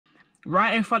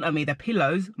right in front of me, the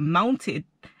pillows mounted,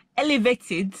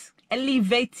 elevated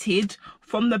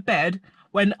from the bed,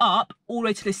 went up all the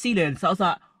way to the ceiling. So I was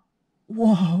like,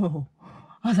 whoa.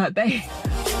 I was like, babe.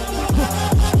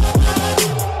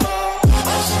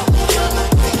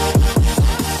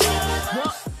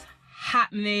 What's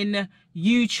happening,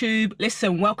 YouTube?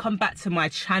 Listen, welcome back to my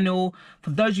channel.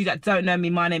 For those of you that don't know me,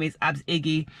 my name is Abs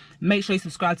Iggy. Make sure you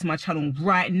subscribe to my channel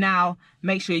right now.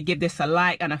 Make sure you give this a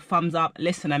like and a thumbs up.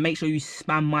 Listen, and make sure you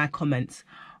spam my comments.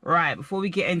 Right, before we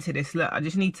get into this, look, I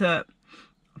just need to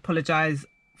apologize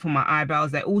for my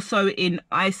eyebrows. They're also in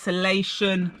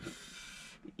isolation.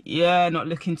 Yeah, not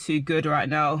looking too good right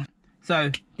now.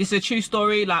 So this is a true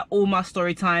story, like all my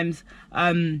story times.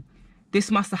 This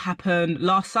must have happened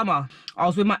last summer. I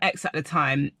was with my ex at the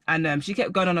time, and she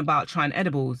kept going on about trying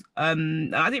edibles. I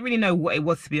didn't really know what it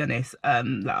was, to be honest.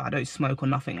 Like, I don't smoke or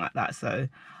nothing like that, so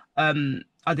I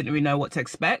didn't really know what to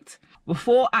expect.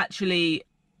 Before actually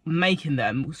making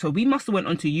them, so we must have went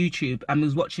onto YouTube and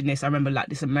was watching this. I remember like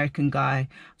this American guy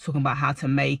talking about how to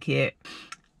make it.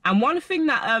 And one thing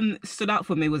that stood out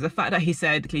for me was the fact that he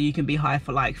said, okay, you can be high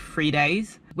for like 3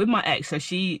 days. With my ex, so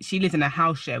she lived in a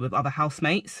house share with other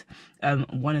housemates.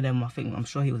 One of them, I'm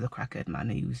sure he was a crackhead, man.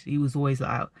 He was always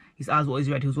like, his eyes were always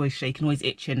red, he was always shaking, always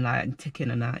itching, like, and ticking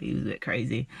and that. He was a bit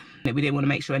crazy. We didn't want to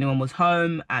make sure anyone was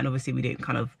home, and obviously we didn't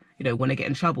kind of, you know, want to get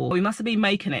in trouble. We must have been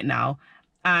making it now,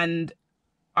 and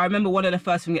I remember one of the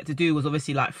first things we had to do was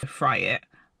obviously like fry it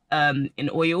in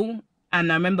oil.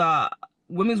 And I remember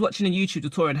when we was watching a YouTube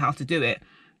tutorial on how to do it,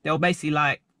 they were basically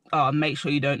like, oh, make sure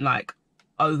you don't like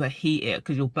overheat it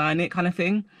because you'll burn it, kind of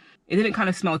thing. It didn't kind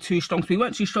of smell too strong, so we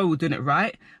weren't too sure we were doing it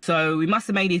right. So we must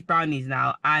have made these brownies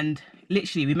now, and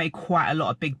literally we made quite a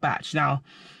lot, of big batch. Now,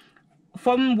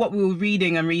 from what we were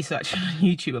reading and researching on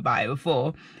YouTube about it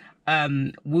before,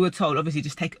 we were told obviously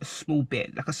just take a small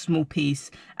bit, like a small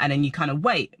piece, and then you kind of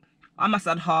wait. I must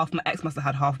have had half, my ex must have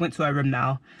had half. Went to her room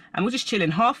now, and we're just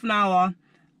chilling. Half an hour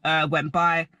went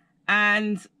by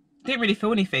and didn't really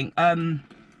feel anything.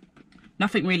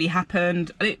 Nothing really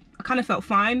happened. I kind of felt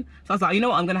fine, so I was like, you know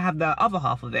what, I'm gonna have the other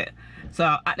half of it.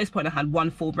 So at this point I had one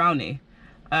full brownie.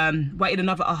 Waited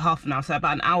another half an hour, so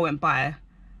about an hour went by,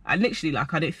 and literally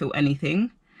like I didn't feel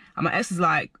anything. And my ex was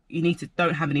like, you need to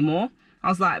don't have any more. I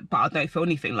was like, but I don't feel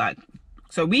anything. Like,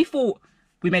 so we thought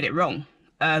we made it wrong.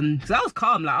 So I was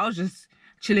calm, like I was just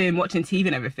chilling, watching TV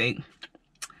and everything.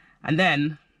 And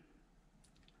then,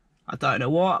 I don't know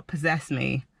what possessed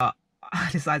me, but I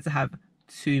decided to have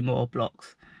 2 more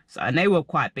blocks. So, and they were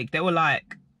quite big. They were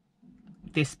like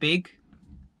this big.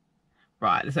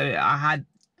 Right, so I had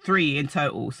 3 in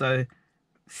total, so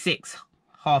 6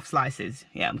 half slices.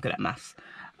 Yeah, I'm good at maths.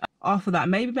 After that,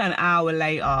 maybe about an hour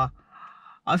later,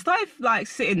 I started like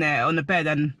sitting there on the bed,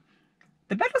 and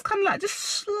the bed was kind of like just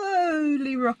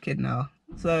slowly rocking now.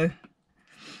 So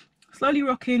slowly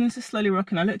rocking, just slowly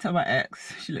rocking. I looked at my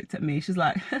ex, she looked at me, she's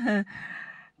like, the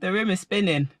room is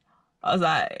spinning. I was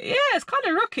like, yeah, it's kind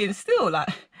of rocking still. Like,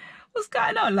 what's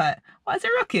going on? Like, why is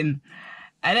it rocking?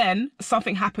 And then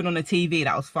something happened on the TV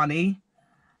that was funny.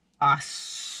 I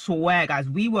swear, guys,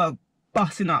 we were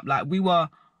busting up. Like, we were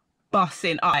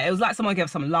busting up. It was like someone gave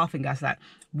us some laughing gas. Like,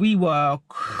 we were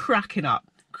cracking up.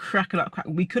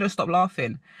 We couldn't stop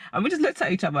laughing, and we just looked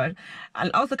at each other,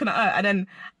 and I was looking at her, and then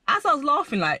as I was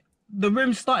laughing, like the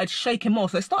room started shaking more,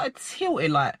 so it started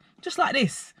tilting, like just like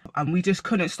this, and we just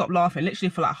couldn't stop laughing literally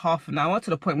for like half an hour,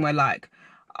 to the point where like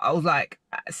I was like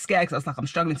scared, because I was like, I'm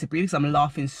struggling to breathe because I'm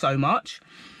laughing so much.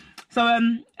 So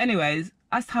anyways,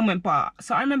 as time went by,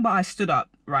 so I remember I stood up,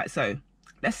 right? So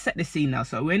let's set the scene now.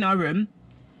 So we're in our room.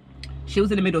 She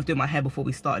was in the middle of doing my hair before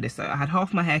we started this, so I had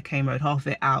half my hair came rolled, half of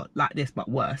it out like this, but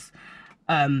worse.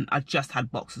 I just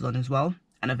had boxers on as well,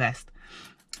 and a vest.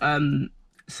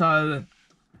 So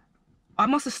I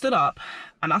must have stood up,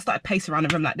 and I started pacing around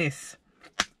the room like this.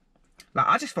 Like,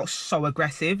 I just felt so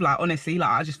aggressive, like honestly, like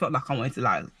I just felt like I wanted to,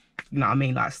 like, you know what I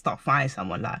mean, like start firing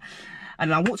someone, like.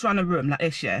 And I walked around the room like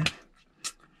this, yeah.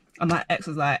 And my ex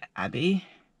was like, Abby,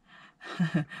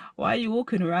 why are you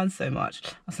walking around so much?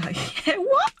 I was like, yeah,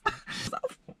 what? I was like,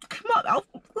 come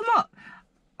up.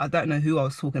 I don't know who I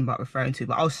was talking about, referring to,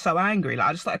 but I was so angry. Like,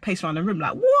 I just started pacing around the room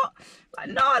like, what? Like,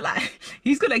 no, like,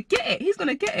 he's gonna get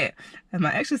it. And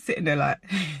my ex was sitting there like,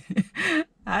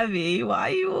 Abby, why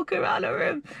are you walking around the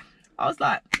room? I was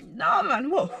like, no, man,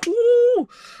 what? Woo.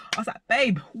 I was like,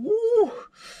 babe, woo,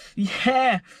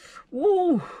 yeah,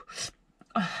 woo.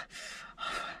 I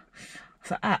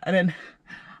was like, and then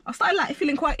I started like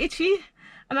feeling quite itchy,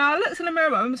 and I looked in the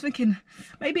mirror, I was thinking,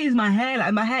 maybe it's my hair,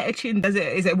 like my hair itching, is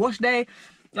it wash day?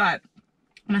 Like,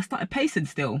 and I started pacing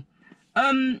still.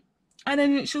 And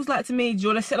then she was like to me, do you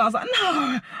want to sit? I was like,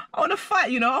 no, I want to fight,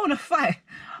 you know, I want to fight.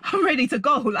 I'm ready to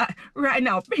go, like, right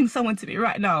now. Bring someone to me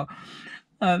right now.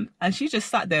 And she just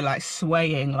sat there, like,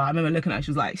 swaying. Like, I remember looking at her,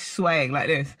 she was, like, swaying like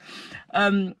this.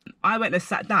 I went and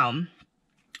sat down.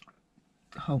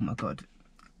 Oh, my God.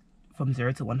 From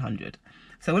 0 to 100.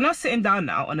 So when I was sitting down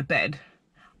now on the bed,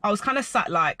 I was kind of sat,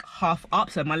 like, half up.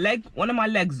 So one of my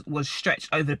legs was stretched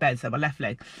over the bed, so my left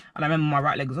leg. And I remember my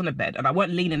right leg was on the bed. And I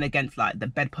wasn't leaning against, like, the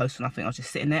bedpost or nothing. I was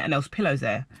just sitting there, and there was pillows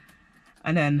there.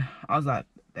 And then I was like,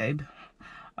 babe,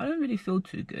 I don't really feel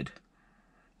too good.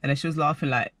 And then she was laughing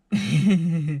like,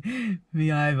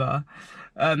 me either.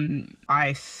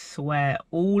 I swear,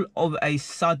 all of a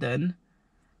sudden,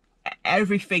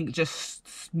 everything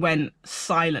just went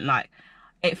silent. Like,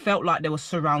 it felt like there was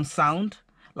surround sound.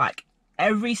 Like,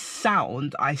 every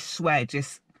sound, I swear,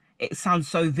 just, it sounds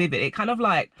so vivid. It kind of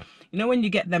like, you know when you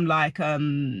get them like,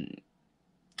 you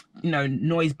know,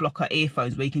 noise blocker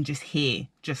earphones where you can just hear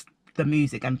just the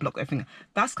music and block everything.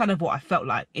 That's kind of what I felt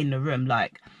like in the room.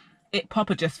 Like, it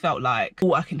proper just felt like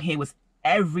all I can hear was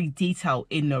every detail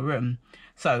in the room.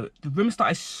 So the room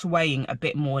started swaying a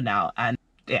bit more now, and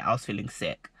yeah, I was feeling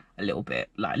sick a little bit,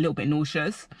 like a little bit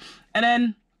nauseous. And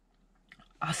then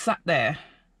I sat there,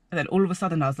 and then all of a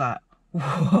sudden I was like,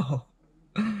 whoa,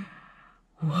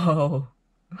 whoa.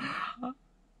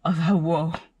 I was like,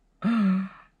 whoa.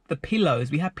 The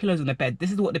pillows, we had pillows on the bed. This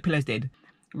is what the pillows did.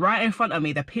 Right in front of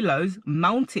me, the pillows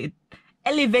mounted,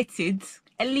 elevated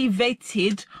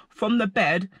from the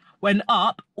bed, went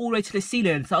up all the way to the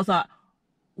ceiling. So I was like,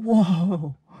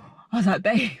 whoa. I was like,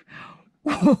 babe,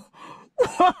 whoa,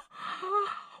 whoa,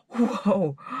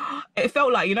 whoa. It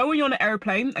felt like, you know when you're on an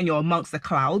aeroplane and you're amongst the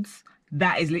clouds?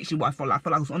 That is literally what I felt like. I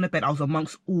felt like I was on the bed, I was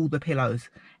amongst all the pillows.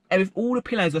 All the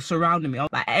pillows were surrounding me.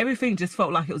 Like, everything just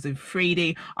felt like it was in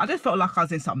 3D. I just felt like I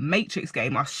was in some Matrix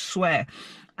game, I swear.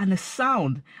 And the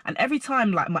sound, and every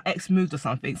time like my ex moved or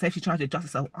something, say she tried to adjust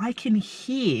herself, I can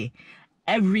hear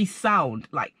every sound.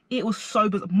 Like, it was so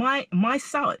bizarre. My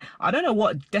sound, I don't know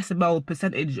what decibel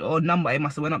percentage or number it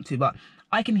must have went up to, but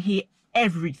I can hear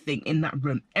everything in that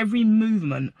room. Every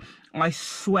movement, I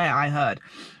swear I heard.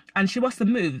 And she must have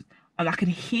moved, and I can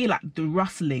hear like the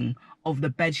rustling of the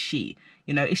bed sheet.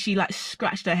 You know, if she like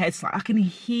scratched her head, like I can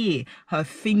hear her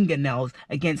fingernails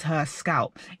against her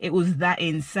scalp. It was that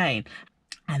insane.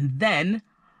 And then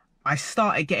I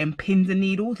started getting pins and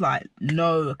needles, like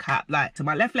no cap. Like, so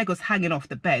my left leg was hanging off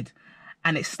the bed,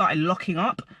 and it started locking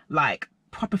up. Like,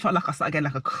 proper felt like I started getting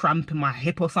like a cramp in my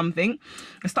hip or something.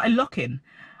 It started locking,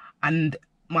 and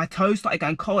my toes started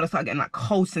going cold. I started getting like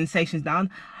cold sensations down.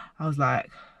 I was like,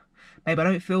 babe, I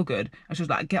don't feel good. And she was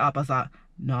like, get up. I was like,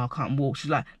 no, I can't walk. She's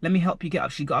like, let me help you get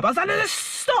up. She got up. I was like, no,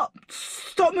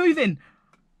 stop moving.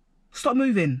 Stop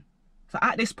moving. So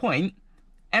at this point,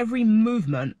 every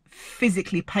movement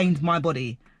physically pained my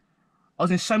body. I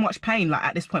was in so much pain. Like,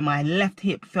 at this point, my left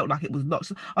hip felt like it was locked.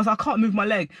 So I was like, I can't move my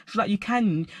leg. She's like, you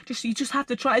just have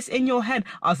to try. It's in your head.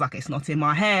 I was like, it's not in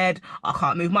my head. I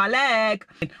can't move my leg.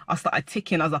 I started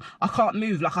ticking. I was like, I can't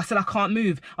move. Like I said, I can't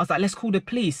move. I was like, let's call the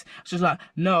police. She was like,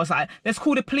 no. I was like, let's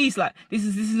call the police. Like, this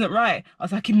isn't right. I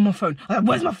was like, give me my phone. I was like,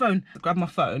 where's my phone? I grabbed my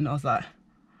phone. I was like,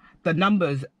 the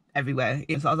numbers everywhere.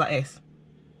 So I was like, it's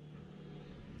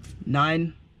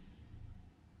 9.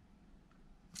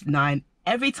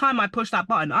 Every time I push that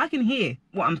button, I can hear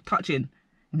what I'm touching.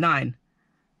 9.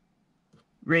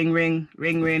 Ring, ring,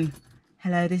 ring, ring.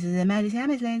 Hello, this is emergency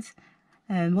ambulance.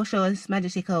 What's your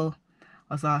emergency call?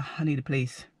 I was like, I need the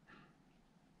police.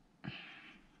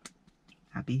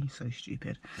 Abby, so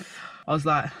stupid. I was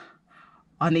like,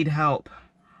 I need help.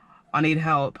 I need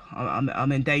help.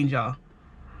 I'm in danger.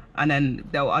 And then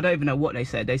I don't even know what they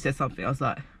said. They said something. I was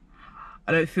like,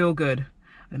 I don't feel good.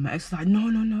 And my ex was like, no,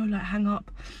 like, hang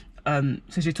up.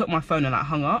 So she took my phone and like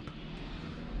hung up.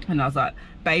 And I was like,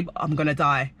 babe, I'm gonna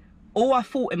die. All I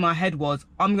thought in my head was,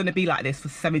 I'm gonna be like this for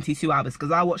 72 hours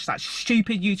because I watched that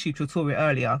stupid YouTube tutorial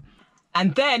earlier.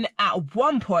 And then at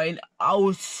one point, I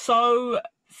was so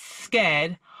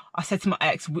scared, I said to my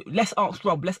ex, let's ask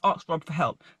Rob for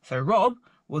help. So Rob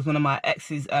was one of my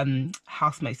ex's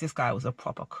housemates. This guy was a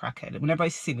proper crackhead. Whenever I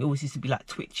used to see him, he always used to be like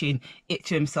twitching,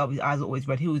 itching himself. His eyes were always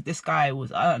red. This guy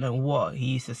was, I don't know what he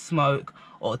used to smoke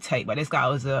or take, but this guy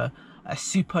was a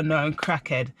super known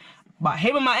crackhead. But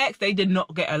him and my ex, they did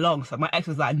not get along. So my ex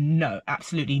was like, no,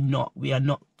 absolutely not. We are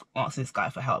not asking this guy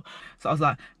for help. So I was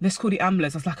like, let's call the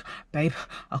ambulance. I was like, babe,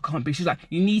 I can't breathe. She's like,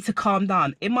 you need to calm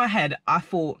down. In my head, I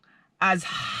thought, as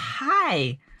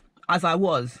high as I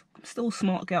was, I'm still a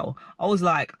smart girl. I was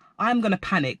like, I'm going to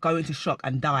panic, go into shock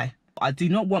and die. I do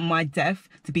not want my death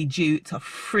to be due to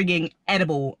frigging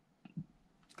edible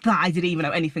that I didn't even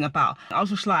know anything about. I was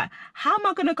just like, how am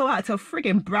I gonna go out to a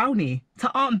friggin' brownie,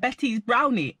 to Aunt Betty's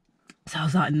brownie? So I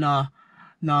was like, nah,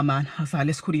 man. I was like,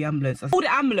 let's call the ambulance. I called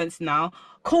the ambulance now,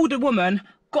 called the woman,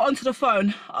 got onto the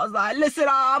phone. I was like, listen,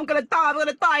 I'm gonna die,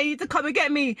 you need to come and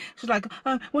get me. She's like,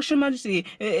 what's your emergency?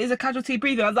 Is a casualty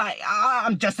breathing? I was like,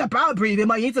 I'm just about breathing,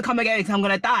 but you need to come and get me because I'm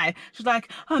gonna die. She's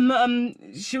like, I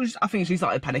think she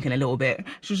started panicking a little bit.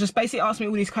 She was just basically asking me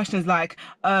all these questions like,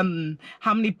 how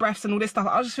many breaths and all this stuff.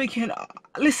 I was just thinking,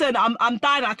 listen, I'm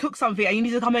dying, I took something and you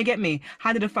need to come and get me.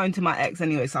 Handed the phone to my ex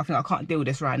anyway, so I think I can't deal with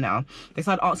this right now. They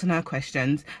started answering her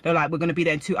questions. They were like, we're gonna be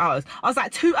there in 2 hours. I was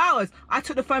like, 2 hours? I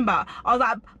took the phone back. I was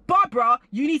like, Barbara,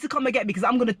 you need to come and get me because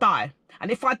I'm gonna die. And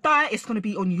if I die, it's gonna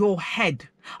be on your head.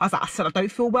 I said, I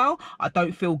don't feel well, I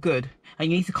don't feel good,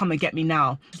 and you need to come and get me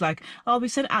now. She's like, oh, we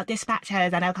sent out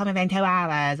dispatchers and they'll come in 2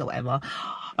 hours or whatever.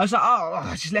 I was like, oh,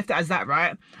 I just left it as that,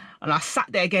 right? And I sat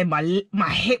there again, my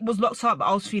hip was locked up,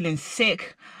 I was feeling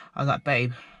sick. I was like,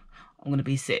 babe, I'm gonna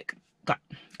be sick.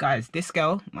 Guys, this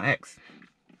girl, my ex,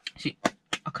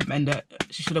 I commend her.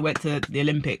 She should have went to the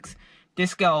Olympics.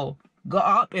 This girl got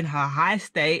up in her high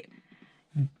state,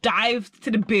 dived to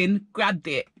the bin, grabbed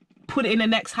it, put it in the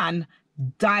next hand,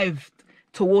 dived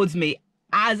towards me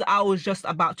as I was just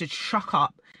about to chuck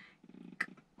up,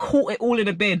 caught it all in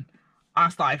the bin. I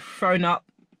started throwing up,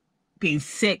 being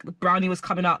sick, the brownie was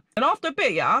coming up. And after a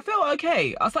bit, yeah, I felt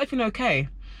okay. I started feeling okay.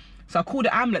 So I called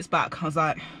the ambulance back. I was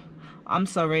like, I'm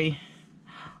sorry.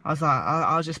 I was like,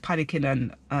 I was just panicking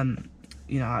and,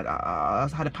 you know, I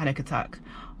had a panic attack.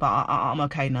 But I'm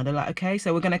okay now. They're like, okay,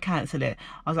 so we're going to cancel it.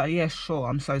 I was like, yeah, sure,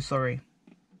 I'm so sorry.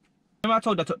 Remember I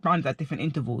told you I took brownies at different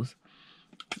intervals?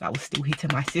 That was still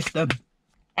hitting my system.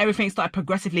 Everything started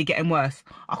progressively getting worse.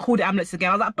 I called the ambulance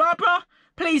again. I was like, Barbara,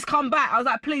 please come back. I was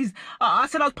like, please. I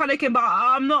said I was panicking, but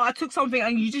I'm not. I took something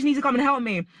and you just need to come and help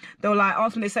me. They were like,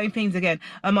 asking the same things again.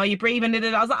 Are you breathing?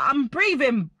 I was like, I'm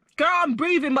breathing. Girl, I'm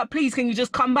breathing, but please, can you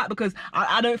just come back? Because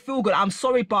I don't feel good. I'm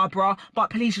sorry, Barbara, but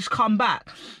please just come back.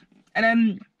 And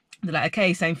then they're like,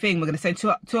 okay, same thing. We're going to send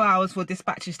 2 hours for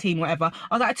dispatches team, whatever.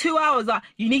 I was like, 2 hours? Like,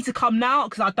 you need to come now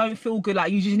because I don't feel good.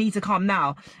 Like, you just need to come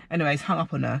now. Anyways, hung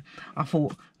up on her. I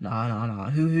thought, no.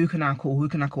 Who can I call? Who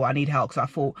can I call? I need help. So I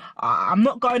thought, I'm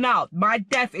not going out. My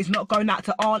death is not going out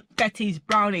to Aunt Betty's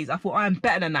brownies. I thought, I am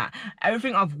better than that.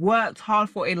 Everything I've worked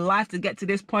hard for in life to get to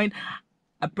this point,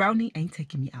 a brownie ain't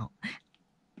taking me out.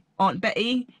 Aunt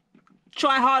Betty,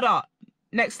 try harder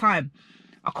next time.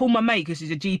 I called my mate because she's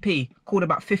a GP. Called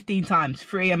about 15 times,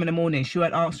 3 AM in the morning. She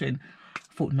weren't answering.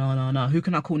 I thought, no. Who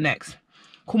can I call next?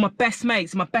 Call my best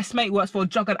mate. So my best mate works for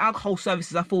drug and alcohol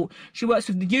services. I thought, she works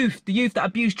with the youth that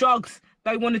abuse drugs.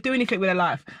 Don't want to do anything with their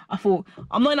life. I thought,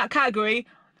 I'm not in that category,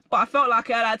 but I felt like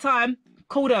it at that time.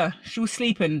 Called her, she was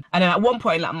sleeping. And then at one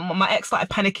point, like, my ex started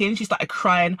panicking. She started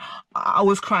crying. I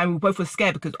was crying. We both were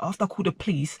scared because after I called the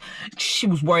police, she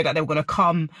was worried that they were going to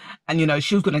come and, you know,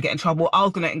 she was going to get in trouble. I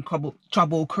was going to get in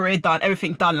trouble, career done,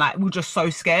 everything done. Like, we were just so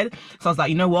scared. So I was like,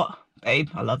 you know what, babe,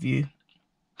 I love you.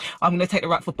 I'm going to take the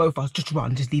right for both of us. Just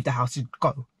run, just leave the house,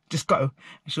 just go.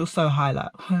 And she was so high,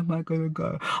 like, where am I going to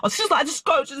go? I was just like, just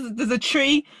go, there's a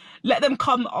tree. Let them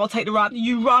come, I'll take the right.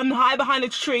 You run, hide behind a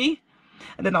tree.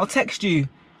 And then I'll text you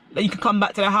that you can come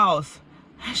back to the house.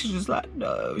 And she's just like,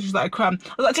 no. She's like, cram.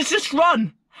 I was like, just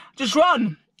run. Just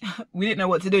run. We didn't know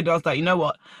what to do. And I was like, you know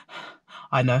what?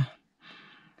 I know.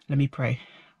 Let me pray.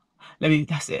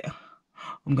 That's it.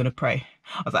 I'm going to pray.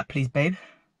 I was like, please, babe.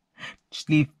 Just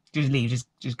leave.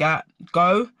 Just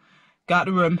go out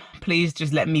the room. Please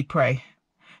just let me pray.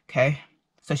 Okay?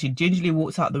 So she gingerly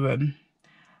walks out the room,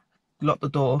 locked the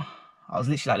door. I was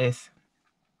literally like this.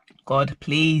 God,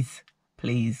 please,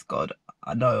 God,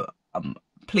 I know,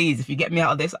 please, if you get me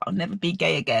out of this, I'll never be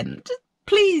gay again.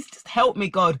 Please, just help me,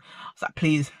 God. I was like,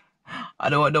 please, I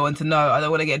don't want no one to know. I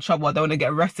don't want to get in trouble. I don't want to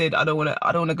get arrested. I don't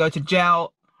want to go to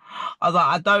jail. I was like,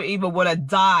 I don't even want to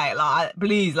die. Like,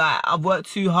 please, like, I've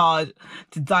worked too hard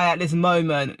to die at this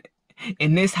moment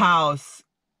in this house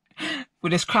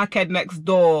with this crackhead next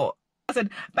door. I said,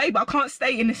 babe, I can't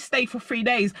stay in this state for 3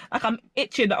 days. Like, I'm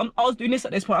itching. I was doing this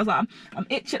at this point. I was like, I'm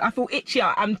itching. I feel itchy.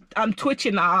 I'm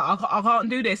twitching. I can't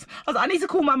do this. I was like, I need to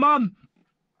call my mum.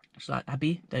 She's like,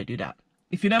 Abby, don't do that.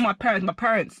 If you know my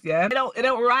parents, yeah, it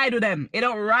don't ride with them. It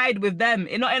don't ride with them.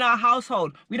 It's not in our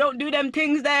household. We don't do them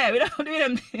things there. We don't do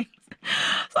them things.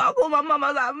 So I called my mum. I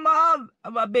was like, Mum,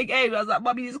 I'm a big age. I was like,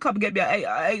 Mum, you just come and get me.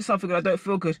 I ate something and I don't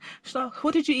feel good. She's like,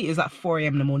 what did you eat? It's like 4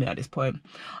 AM in the morning at this point.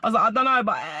 I was like, I don't know,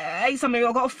 but I ate something.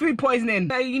 I got food poisoning.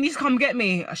 You need to come get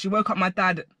me. She woke up my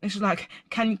dad and she's like,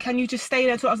 can you just stay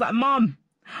there? So I was like, Mum,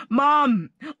 Mom,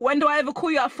 when do I ever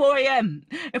call you at 4 a.m?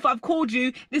 If I've called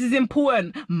you, this is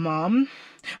important. Mom,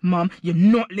 you're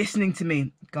not listening to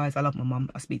me. Guys, I love my mum.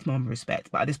 I speak to my mum with respect.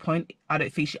 But at this point, I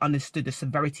don't think she understood the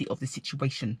severity of the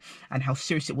situation and how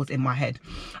serious it was in my head.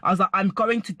 I was like, I'm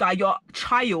going to die. Your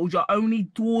child, your only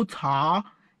daughter,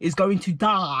 is going to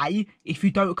die if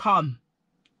you don't come.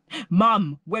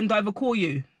 Mum, when do I ever call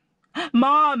you?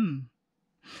 Mum.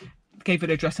 Gave her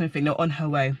the address and everything. They're on her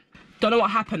way. Don't know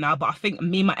what happened now, but I think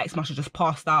me and my ex must have just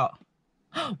passed out.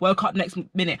 Woke up next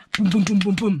minute. Boom, boom, boom,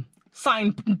 boom, boom.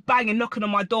 Sign banging, knocking on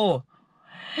my door.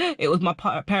 It was my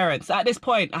parents. At this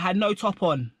point, I had no top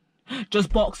on.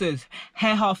 Just boxers.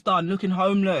 Hair half done. Looking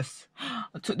homeless.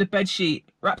 I took the bed sheet.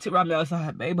 Wrapped it around me. I was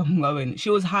like, babe, I'm going.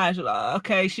 She was high. She was like,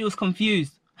 okay. She was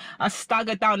confused. I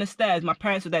staggered down the stairs. My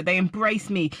parents were there. They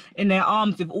embraced me in their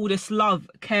arms with all this love,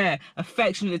 care,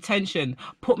 affection, and attention.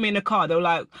 Put me in the car. They were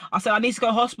like, I said, I need to go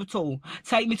to hospital.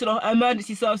 Take me to the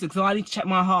emergency services because I need to check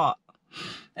my heart.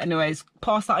 Anyways,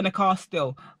 passed out in the car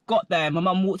still. Got there. My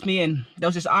mum walked me in. There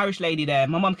was this Irish lady there.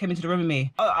 My mum came into the room with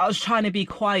me. I was trying to be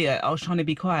quiet.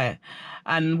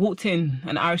 And walked in.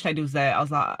 And the Irish lady was there. I was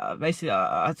like, basically,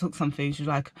 I took something. She was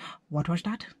like, what was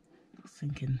that? I was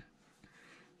thinking,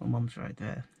 my mum's right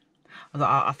there. I was like,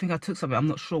 I think I took something. I'm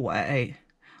not sure what I ate.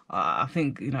 I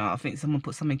think someone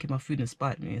put something in my food and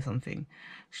spiked me or something.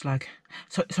 She's like,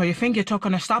 so you think you took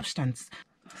on a substance?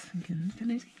 I was thinking,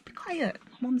 be quiet.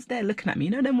 My mum's there looking at me.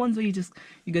 You know them ones where you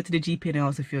go to the GP and they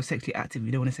ask if you're sexually active.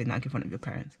 You don't want to say that in front of your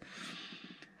parents.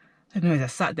 Anyways, I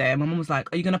sat there and my mum was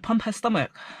like, are you going to pump her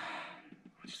stomach?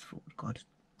 I just thought, God,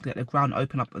 let the ground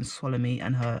open up and swallow me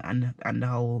and her and the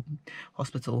whole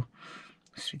hospital.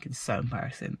 I was thinking, so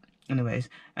embarrassing. Anyways,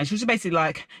 and she was basically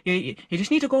like, you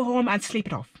just need to go home and sleep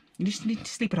it off. You just need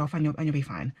to sleep it off and you'll be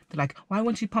fine. They're like, why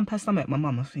won't you pump her stomach? My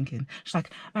mum was thinking. She's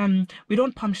like, we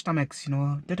don't pump stomachs, you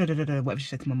know, whatever she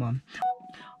said to my mum.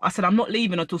 I said, I'm not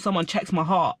leaving until someone checks my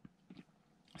heart.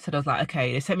 So I was like,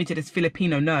 okay. They sent me to this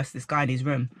Filipino nurse, this guy in his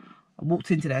room. I walked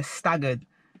into there, staggered.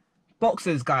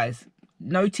 Boxers, guys.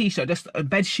 No t-shirt, just a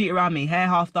bed sheet around me, hair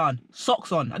half done.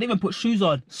 Socks on. I didn't even put shoes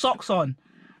on. Socks on.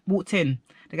 Walked in.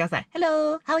 The guy's like,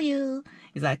 hello, how are you?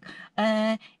 He's like,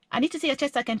 I need to see your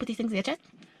chest so I can put these things in your chest.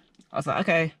 I was like,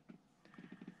 okay.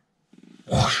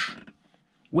 Whoosh.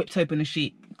 Whipped open the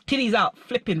sheet. Titties out,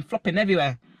 flipping, flopping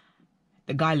everywhere.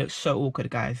 The guy looks so awkward,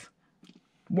 guys.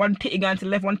 One titty going to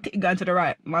the left, one titty going to the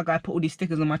right. My guy put all these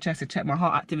stickers on my chest to check my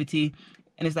heart activity.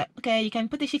 And he's like, okay, you can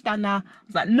put the sheet down now. I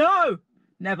was like, no,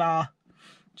 never.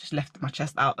 Just left my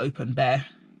chest out open, bare.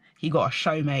 He got a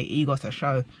show, mate. He got a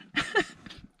show.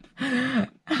 I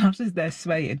was just there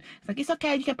swaying. It's like, it's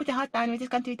okay, you can put your heart down. We're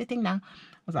just going to do the thing now.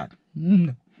 I was like,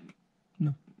 no.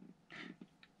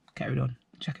 Carried on,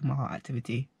 checking my heart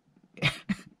activity. He's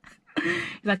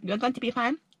like, you're going to be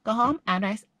fine. Go home and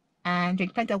rest and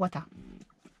drink plenty of water.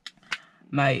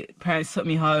 My parents took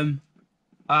me home.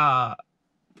 And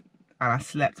I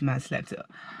slept, man, slept.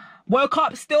 Woke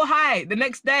up still high the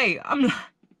next day. I'm like,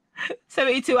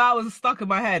 72 hours stuck in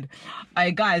my head.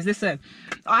 Hey guys, listen,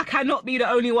 I cannot be the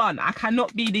only one. I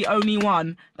cannot be the only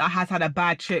one that has had a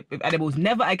bad trip with edibles.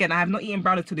 Never again. I have not eaten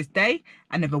brownies to this day.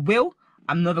 I never will.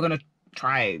 I'm never gonna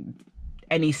try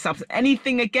any substance,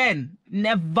 anything again.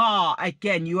 Never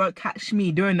again. You won't catch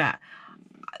me doing that.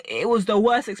 It was the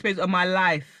worst experience of my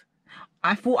life.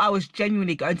 I thought I was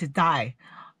genuinely going to die.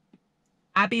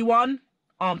 Abby 1,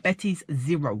 Aunt Betty's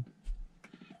 0.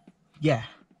 Yeah.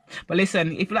 But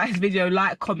listen, if you like this video,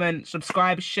 like, comment,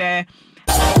 subscribe, share.